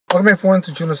Welcome everyone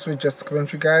to Junosuede Just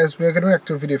Commentary, guys. We're going to react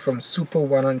to a video from Super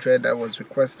 100 that was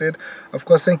requested. Of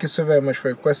course, thank you so very much for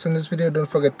requesting this video. Don't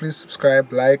forget, please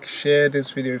subscribe, like, share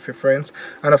this video with your friends.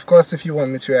 And of course, if you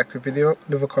want me to react to a video,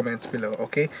 leave a comment below,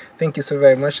 okay? Thank you so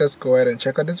very much. Let's go ahead and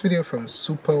check out this video from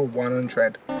Super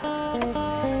 100.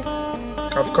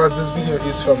 Of course, this video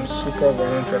is from Super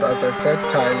 100, as I said,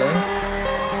 Thailand.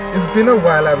 It's been a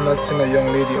while I've not seen a young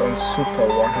lady on Super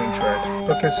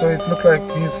 100. Okay, so it looks like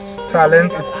his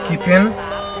talent is skipping.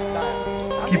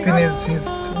 Skipping is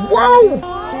his... Wow!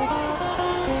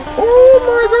 Oh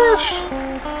my gosh!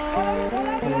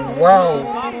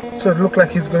 Wow! So it looks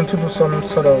like he's going to do some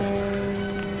sort of...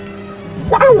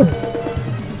 Wow!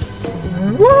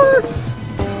 What?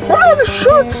 Holy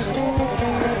shit!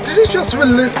 Did he just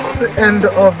release the end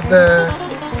of the...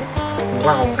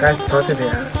 Wow, guys, it's hot in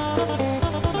here.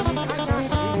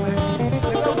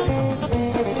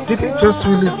 Did he just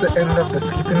release the end of the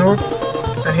skipping rope?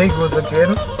 And here he goes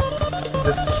again.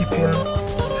 The skipping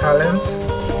talent.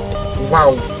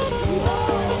 Wow.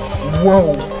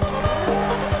 Whoa.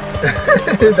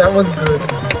 That was good.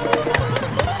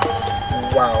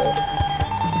 Wow.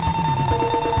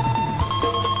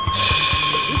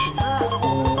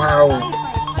 Wow.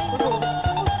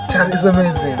 That is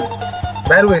amazing.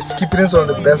 By the way, skipping is one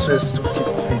of the best ways to keep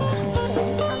fit.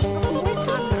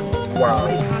 Wow.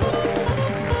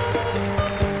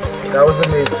 That was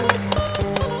amazing.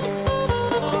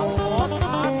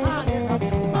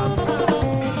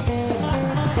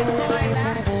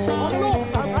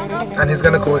 And he's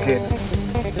gonna go again.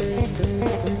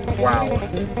 Wow.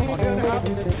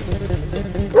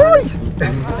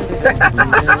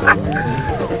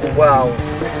 Wow.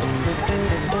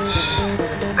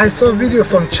 I saw a video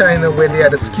from China where they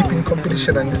had a skipping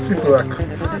competition and these people are...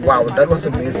 Wow, that was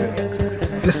amazing.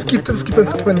 They skipped and skipped and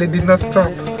skipped and they did not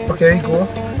stop. Okay, here you go.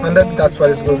 And that's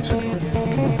what it's going to do.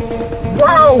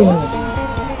 Wow!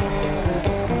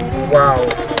 Wow.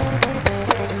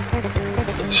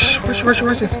 Shh,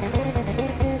 watch it.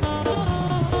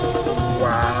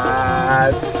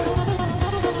 What?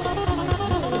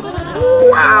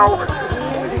 Wow!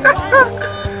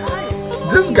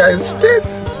 This guy is fit.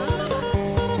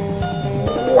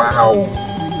 Wow.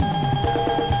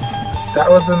 That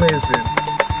was amazing.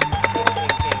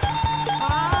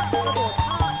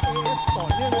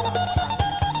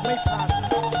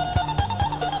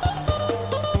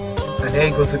 And here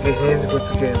he goes again,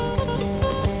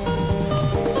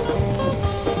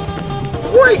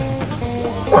 Wait!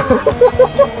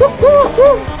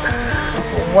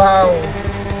 Wow!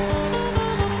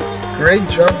 Great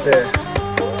job there.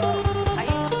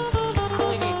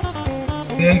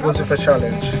 Here he goes with a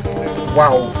challenge.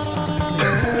 Wow!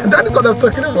 That is what I was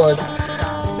talking about.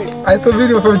 I saw a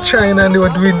video from China and they were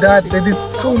doing that. They did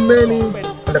so many.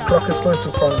 And the clock is going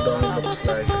to count down, it looks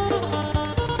like.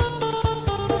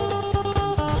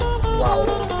 Wow.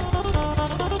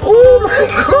 Oh my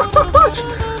gosh!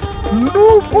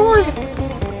 No, boy!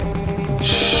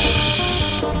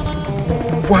 Shh.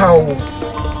 Wow!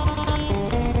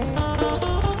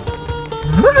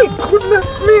 My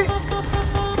goodness me!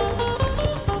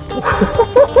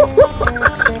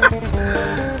 What?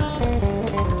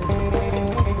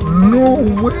 No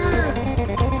way!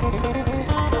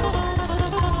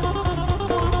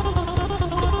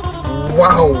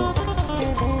 Wow!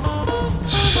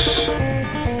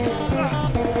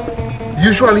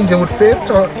 Usually they would faint,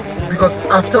 or because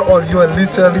after all you are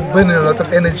literally burning a lot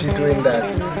of energy doing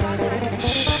that.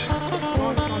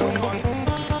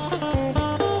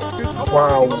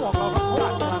 Wow.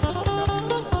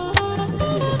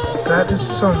 That is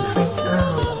something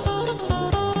else.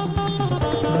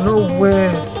 No way.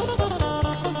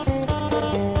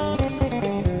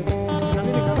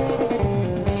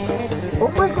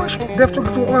 Oh my gosh, they have to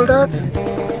do all that?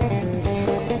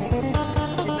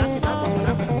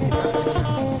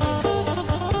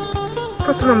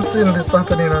 First time I'm seeing this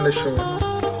happening on the show.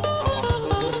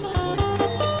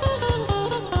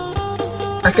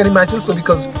 I can imagine so,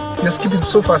 because you're skipping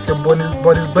so fast, your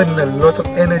body's burning a lot of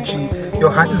energy,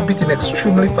 your heart is beating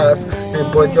extremely fast, your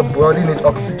body needs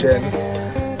oxygen.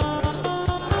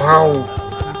 Wow.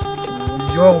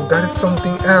 Yo, that is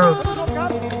something else.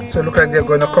 So it looks like they're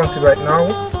going to count it right now.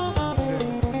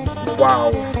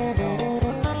 Wow.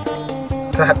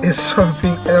 That is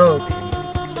something else.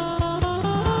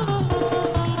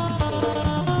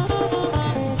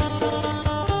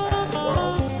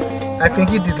 I think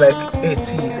he did like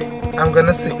 80. I'm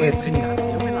gonna say 80.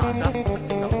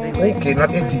 Okay, not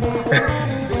 80.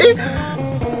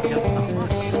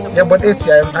 Yeah, but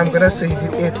 80. I'm gonna say he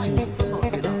did 80.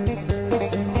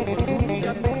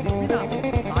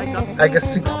 I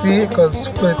guess 60 because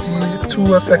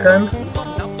 32 a second.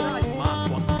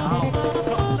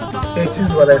 80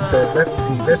 is what I said. Let's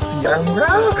see.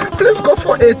 Please go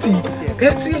for 80.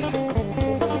 80.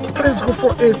 Please go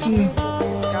for 80.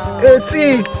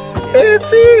 80.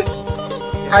 80.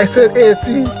 I said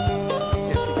 80.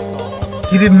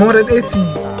 He did more than 80.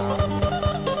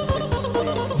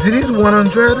 Did he do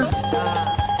 100?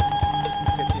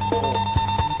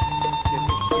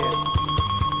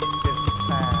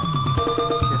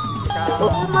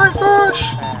 Oh my gosh.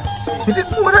 He did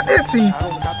more than 80.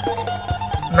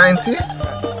 90?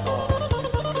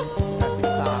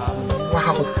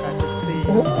 Wow.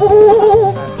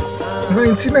 Oh.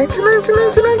 90.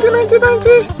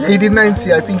 Yeah, he did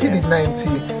 90. I think he did 90.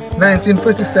 90 in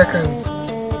 30 seconds.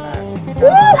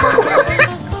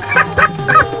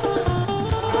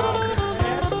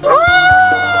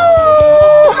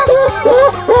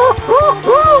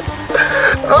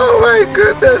 Oh my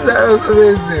goodness, that was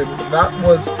amazing. That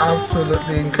was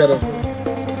absolutely incredible.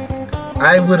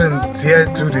 I wouldn't dare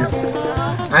do this.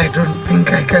 I don't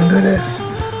think I can do this.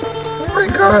 Oh my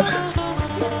god.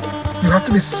 You have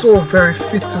to be so very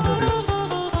fit to do this.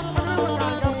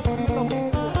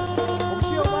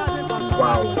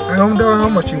 Wow. I don't know how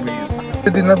much he weighs.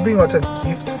 They did not bring out a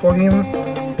gift for him,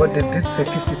 but they did say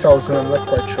 50,000. I'm not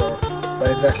quite sure. But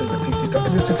exactly the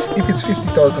 50,000. If it's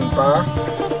 50,000 bar,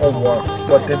 oh wow.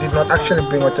 But they did not actually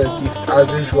bring out a gift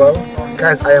as usual.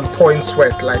 Guys, I am pouring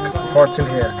sweat like hot in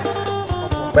here.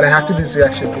 But I have to do this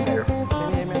reaction video.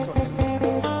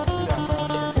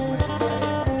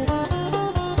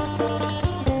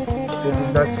 They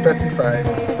did not specify.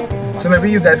 So maybe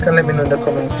you guys can let me know in the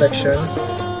comment section.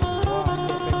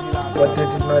 But they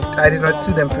did not, I did not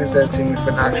see them presenting with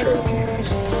an actual gift.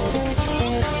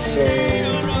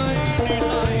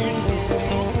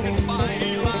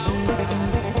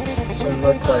 So I'm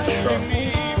not quite sure.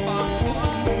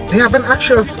 They have an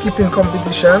actual skipping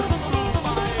competition.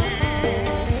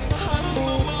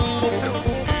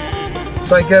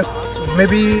 So I guess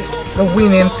maybe the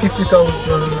winning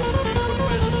 50,000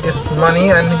 is money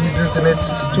and he's using it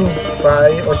to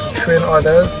buy or to train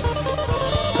others.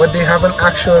 But they have an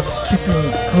actual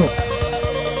skipping group.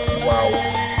 Wow,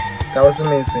 that was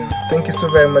amazing. Thank you so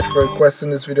very much for requesting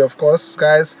this video. Of course,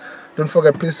 guys, don't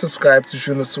forget, please subscribe to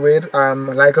Junosuede.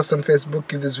 Like us on Facebook,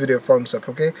 give this video a thumbs up,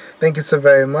 okay? Thank you so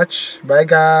very much. Bye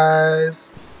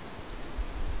guys.